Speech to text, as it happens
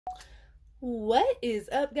What is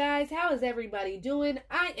up, guys? How is everybody doing?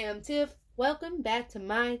 I am Tiff. Welcome back to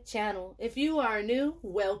my channel. If you are new,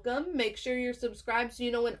 welcome. Make sure you're subscribed so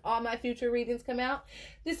you know when all my future readings come out.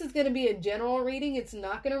 This is going to be a general reading. It's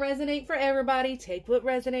not going to resonate for everybody. Take what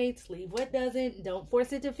resonates, leave what doesn't. Don't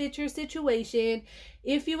force it to fit your situation.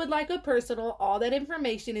 If you would like a personal, all that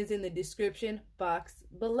information is in the description box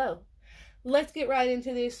below. Let's get right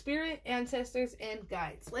into this. Spirit, ancestors, and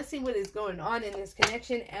guides. Let's see what is going on in this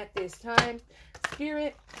connection at this time.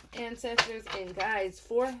 Spirit, ancestors, and guides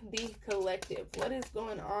for the collective. What is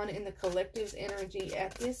going on in the collective's energy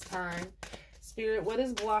at this time? Spirit, what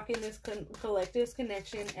is blocking this collective's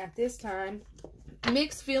connection at this time?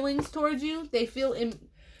 Mixed feelings towards you.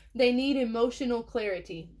 They need emotional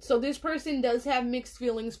clarity. So this person does have mixed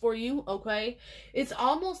feelings for you, okay? It's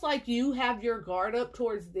almost like you have your guard up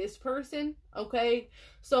towards this person, okay?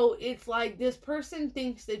 So it's like this person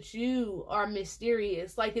thinks that you are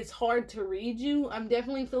mysterious. Like it's hard to read you. I'm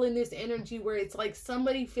definitely feeling this energy where it's like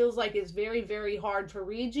somebody feels like it's very, very hard to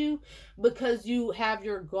read you because you have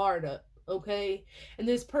your guard up. Okay, and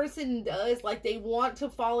this person does, like, they want to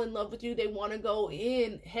fall in love with you. They want to go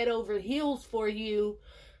in head over heels for you.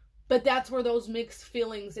 But that's where those mixed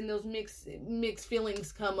feelings and those mixed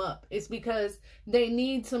feelings come up. It's because they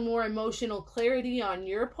need some more emotional clarity on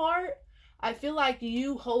your part. I feel like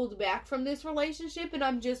you hold back from this relationship, and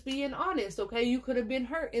I'm just being honest, okay? You could have been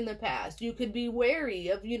hurt in the past. You could be wary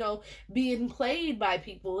of, being played by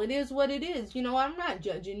people. It is what it is. I'm not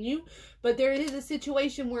judging you, but there is a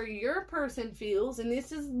situation where your person feels, and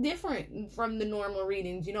this is different from the normal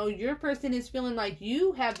readings, your person is feeling like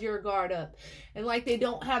you have your guard up and like they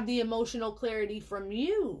don't have the emotional clarity from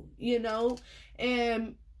you, and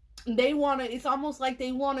it's almost like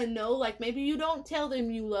they want to know, like maybe you don't tell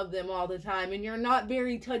them you love them all the time and you're not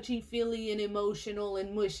very touchy-feely and emotional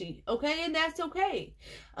and mushy, okay? And that's okay.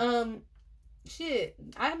 Shit,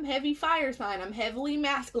 I'm heavy fire sign. I'm heavily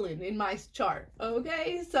masculine in my chart,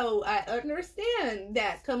 okay? So I understand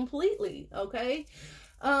that completely, okay?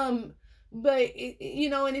 But,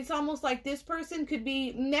 and it's almost like this person could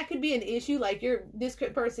be, that could be an issue, like this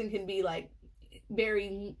person can be like,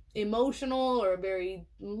 very emotional or very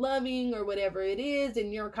loving or whatever it is,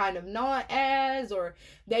 and you're kind of not as, or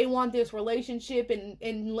they want this relationship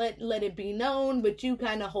and let it be known, but you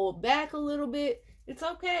kind of hold back a little bit. It's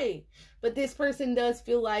okay. But this person does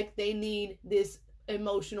feel like they need this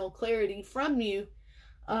emotional clarity from you.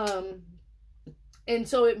 And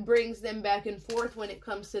so it brings them back and forth when it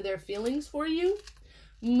comes to their feelings for you.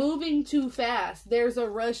 Moving too fast. There's a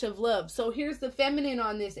rush of love. So here's the feminine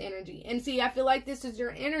on this energy. And see, I feel like this is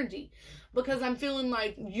your energy because I'm feeling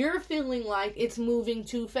like you're feeling like it's moving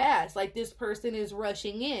too fast. Like this person is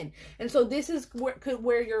rushing in. And so this is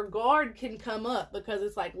where your guard can come up, because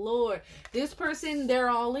it's like, Lord, this person,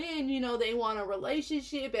 they're all in, they want a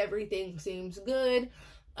relationship. Everything seems good.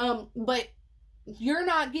 But you're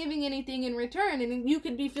not giving anything in return, and you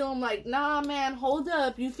could be feeling like, nah, man, hold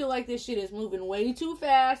up. You feel like this shit is moving way too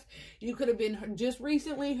fast. You could have been just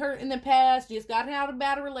recently hurt in the past, just gotten out of a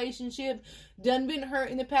bad relationship, done been hurt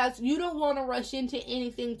in the past. You don't want to rush into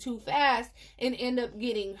anything too fast and end up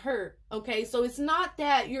getting hurt, okay? So it's not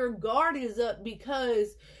that your guard is up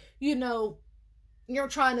because, you're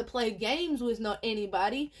trying to play games with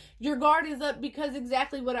anybody. Your guard is up because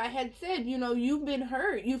exactly what I had said. You've been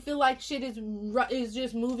hurt. You feel like shit is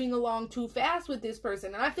just moving along too fast with this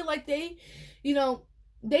person. And I feel like they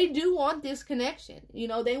do want this connection.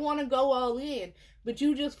 They want to go all in. But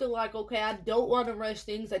you just feel like, okay, I don't want to rush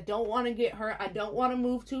things. I don't want to get hurt. I don't want to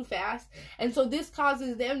move too fast. And so this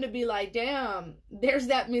causes them to be like, damn, there's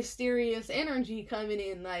that mysterious energy coming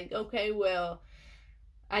in. Like, okay, well,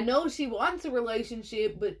 I know she wants a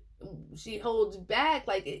relationship, but she holds back.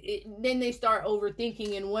 Like, then they start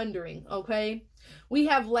overthinking and wondering, okay? We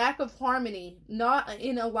have lack of harmony, not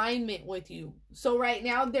in alignment with you. So right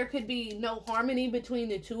now, there could be no harmony between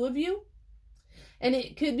the two of you. And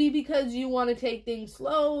it could be because you want to take things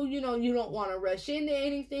slow. You don't want to rush into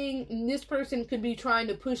anything. And this person could be trying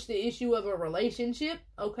to push the issue of a relationship,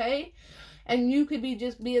 okay? And you could be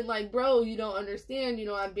just being like, bro, you don't understand,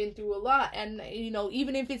 I've been through a lot. And,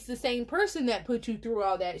 even if it's the same person that put you through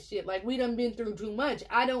all that shit, like, we done been through too much.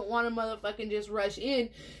 I don't want to motherfucking just rush in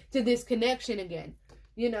to this connection again,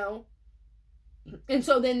 And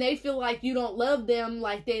so then they feel like you don't love them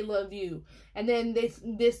like they love you. And then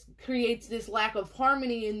this creates this lack of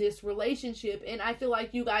harmony in this relationship. And I feel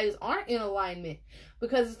like you guys aren't in alignment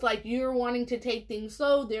because it's like you're wanting to take things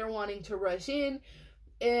slow. They're wanting to rush in.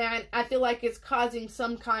 And I feel like it's causing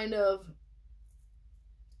some kind of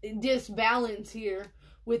disbalance here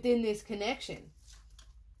within this connection.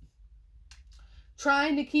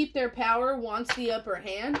 trying to keep their power, wants the upper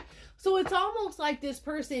hand. So it's almost like this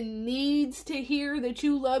person needs to hear that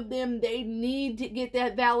you love them. They need to get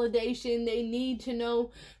that validation. They need to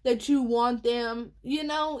know that you want them. You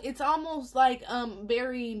know, it's almost like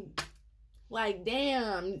very like,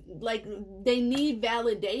 damn, like they need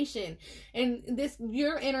validation. And this,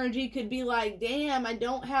 your energy could be like, damn, I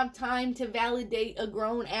don't have time to validate a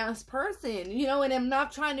grown ass person, you know. And I'm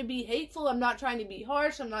not trying to be hateful, I'm not trying to be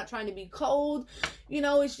harsh, I'm not trying to be cold, you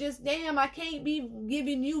know. It's just, damn, I can't be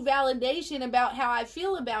giving you validation about how I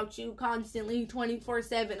feel about you constantly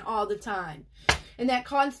 24/7 all the time. And that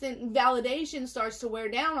constant validation starts to wear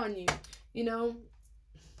down on you, you know.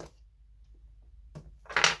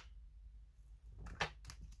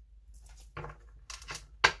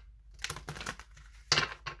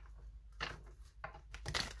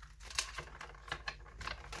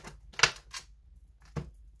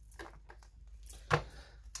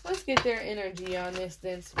 Let's get their energy on this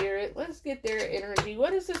then, Spirit. Let's get their energy.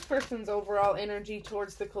 What is this person's overall energy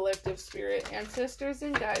towards the collective, Spirit, ancestors,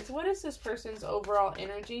 and guides? What is this person's overall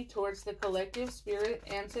energy towards the collective, Spirit,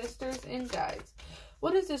 ancestors, and guides?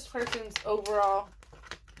 What is this person's overall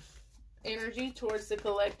energy towards the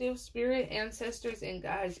collective, Spirit, ancestors, and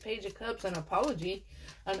guides? Page of Cups, an apology,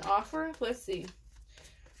 an offer. Let's see.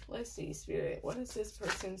 Let's see, Spirit. What is this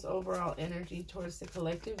person's overall energy towards the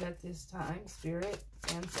collective at this time? Spirit,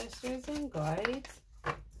 ancestors, and guides.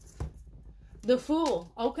 The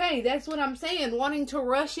Fool. Okay, that's what I'm saying. Wanting to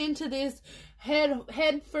rush into this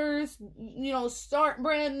head first, you know, start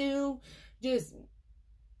brand new. Just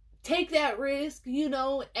take that risk, you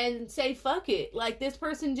know, and say fuck it. Like, this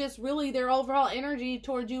person just really, their overall energy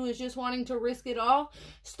toward you is just wanting to risk it all,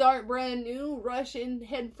 start brand new, rush in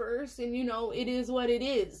head first, and you know, it is what it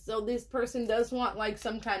is. So this person does want like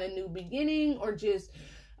some kind of new beginning, or just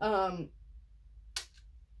to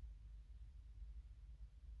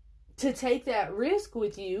take that risk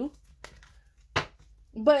with you.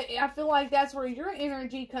 But I feel like that's where your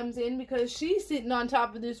energy comes in, because she's sitting on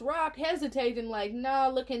top of this rock, hesitating, like, nah,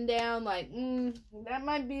 looking down, like, that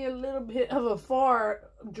might be a little bit of a far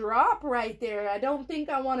drop right there. I don't think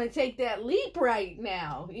I want to take that leap right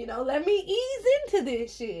now. You know, let me ease into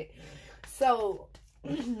this shit. So,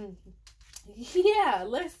 yeah,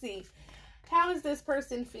 let's see. How is this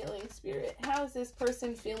person feeling, Spirit? How is this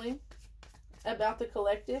person feeling about the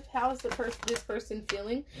collective? How is this person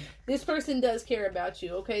feeling? This person does care about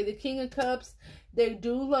you, okay? The King of Cups, they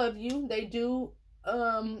do love you. They do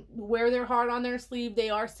wear their heart on their sleeve.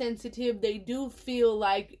 They are sensitive. They do feel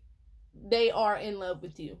like they are in love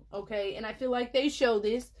with you, okay? And I feel like they show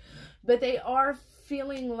this, but they are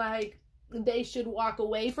feeling like they should walk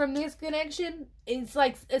away from this connection. It's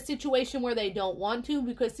like a situation where they don't want to,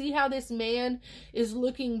 because see how this man is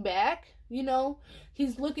looking back? You know,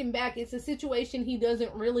 he's looking back. It's a situation he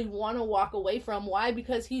doesn't really want to walk away from. Why?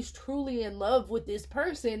 Because he's truly in love with this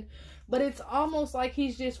person. But it's almost like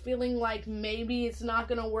he's just feeling like maybe it's not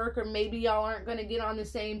going to work, or maybe y'all aren't going to get on the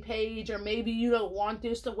same page, or maybe you don't want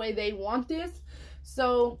this the way they want this.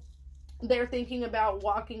 So they're thinking about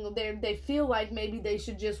walking. They feel like maybe they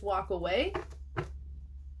should just walk away.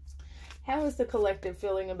 How is the collective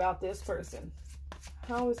feeling about this person?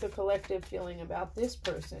 How is the collective feeling about this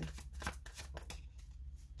person?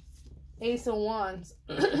 Ace of Wands.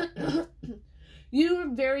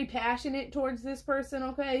 You're very passionate towards this person,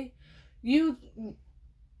 okay?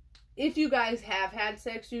 If you guys have had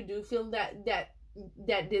sex, you do feel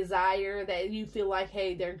that desire, that you feel like,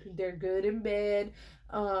 hey, they're good in bed.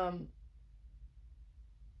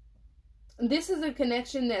 This is a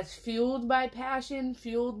connection that's fueled by passion,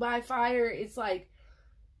 fueled by fire. It's like,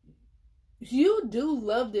 you do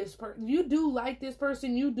love this person. You do like this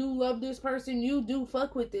person. You do love this person. You do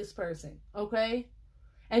fuck with this person. Okay?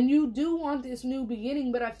 And you do want this new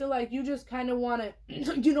beginning, but I feel like you just kind of want to,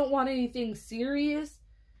 you don't want anything serious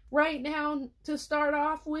right now to start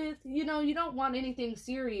off with. You know, you don't want anything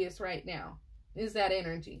serious right now, is that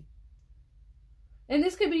energy. And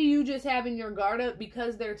this could be you just having your guard up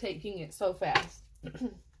because they're taking it so fast.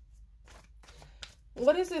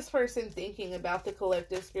 What is this person thinking about the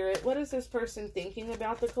collective, Spirit? What is this person thinking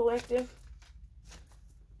about the collective?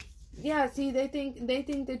 Yeah, see, they think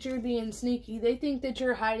that you're being sneaky. They think that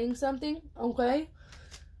you're hiding something, okay?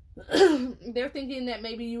 They're thinking that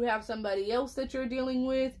maybe you have somebody else that you're dealing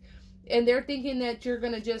with, and they're thinking that you're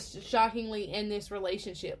going to just shockingly end this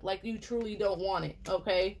relationship. Like, you truly don't want it,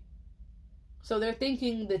 okay? So they're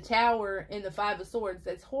thinking the Tower and the Five of Swords.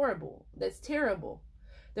 That's horrible. That's terrible.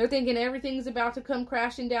 They're thinking everything's about to come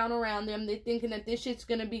crashing down around them. They're thinking that this shit's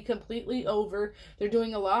going to be completely over. They're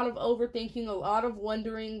doing a lot of overthinking, a lot of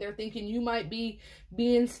wondering. They're thinking you might be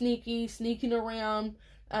being sneaky, sneaking around.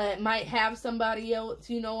 Might have somebody else,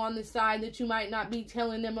 you know, on the side that you might not be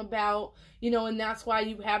telling them about, you know, and that's why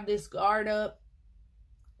you have this guard up.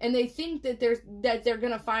 And they think that they're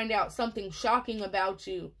going to find out something shocking about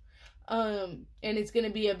you. And it's going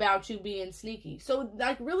to be about you being sneaky. So,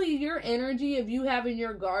 like, really, your energy of you having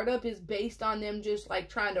your guard up is based on them just, like,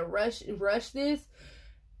 trying to rush this.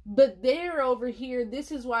 But they're over here,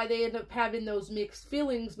 this is why they end up having those mixed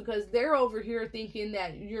feelings, because they're over here thinking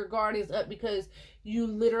that your guard is up because you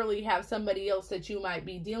literally have somebody else that you might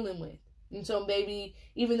be dealing with. And so maybe,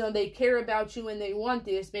 even though they care about you and they want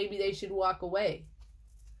this, maybe they should walk away.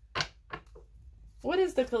 What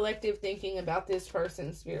is the collective thinking about this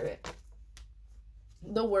person, Spirit?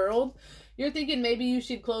 The World. You're thinking maybe you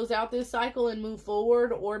should close out this cycle and move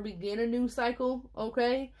forward or begin a new cycle,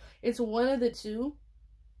 okay? It's one of the two.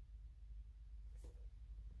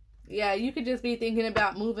 Yeah, you could just be thinking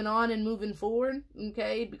about moving on and moving forward,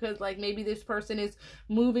 okay? Because, like, maybe this person is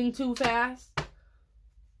moving too fast.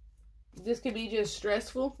 This could be just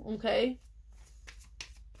stressful, okay?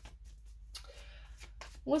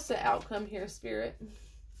 What's the outcome here, Spirit?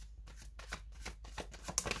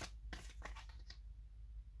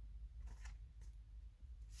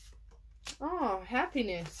 Oh,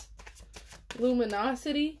 happiness.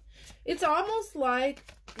 Luminosity. It's almost like,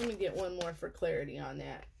 let me get one more for clarity on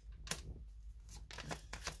that.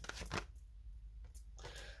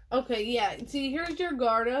 Okay, yeah. See, here's your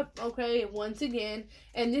guard up, okay, once again.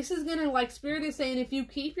 And this is going to, like, Spirit is saying, if you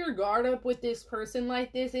keep your guard up with this person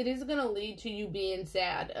like this, it is going to lead to you being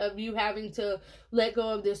sad, of you having to let go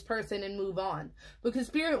of this person and move on. Because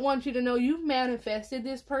Spirit wants you to know you've manifested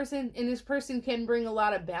this person, and this person can bring a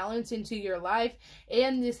lot of balance into your life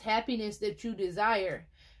and this happiness that you desire.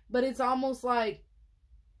 But it's almost like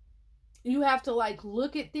you have to, like,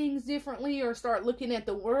 look at things differently, or start looking at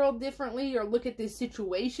the world differently, or look at this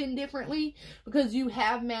situation differently, because you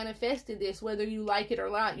have manifested this, whether you like it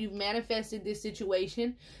or not. You've manifested this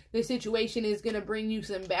situation. The situation is going to bring you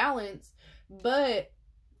some balance, but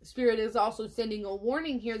Spirit is also sending a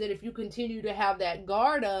warning here that if you continue to have that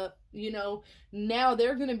guard up, you know, now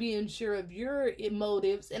they're going to be unsure of your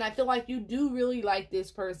motives. And I feel like you do really like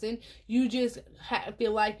this person. You just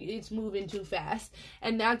feel like it's moving too fast.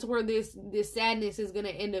 And that's where this sadness is going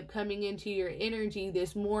to end up coming into your energy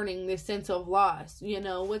this morning, this sense of loss. You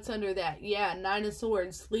know, what's under that? Yeah, Nine of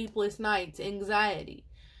Swords, sleepless nights, anxiety.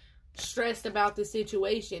 Stressed about the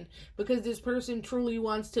situation, because this person truly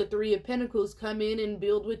wants to, Three of Pentacles, come in and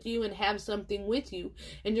build with you and have something with you,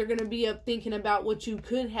 and you're going to be up thinking about what you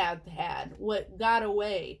could have had, what got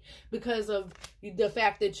away, because of the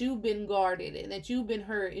fact that you've been guarded and that you've been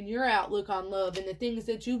hurt, and your outlook on love and the things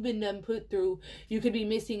that you've been put through. You could be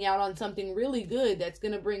missing out on something really good that's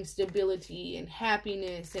going to bring stability and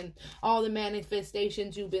happiness and all the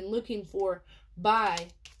manifestations you've been looking for by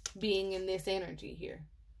being in this energy here.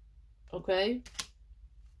 Okay.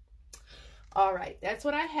 All right. That's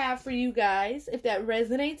what I have for you guys. If that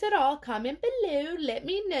resonates at all, comment below. Let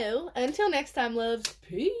me know. Until next time, loves.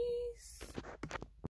 Peace.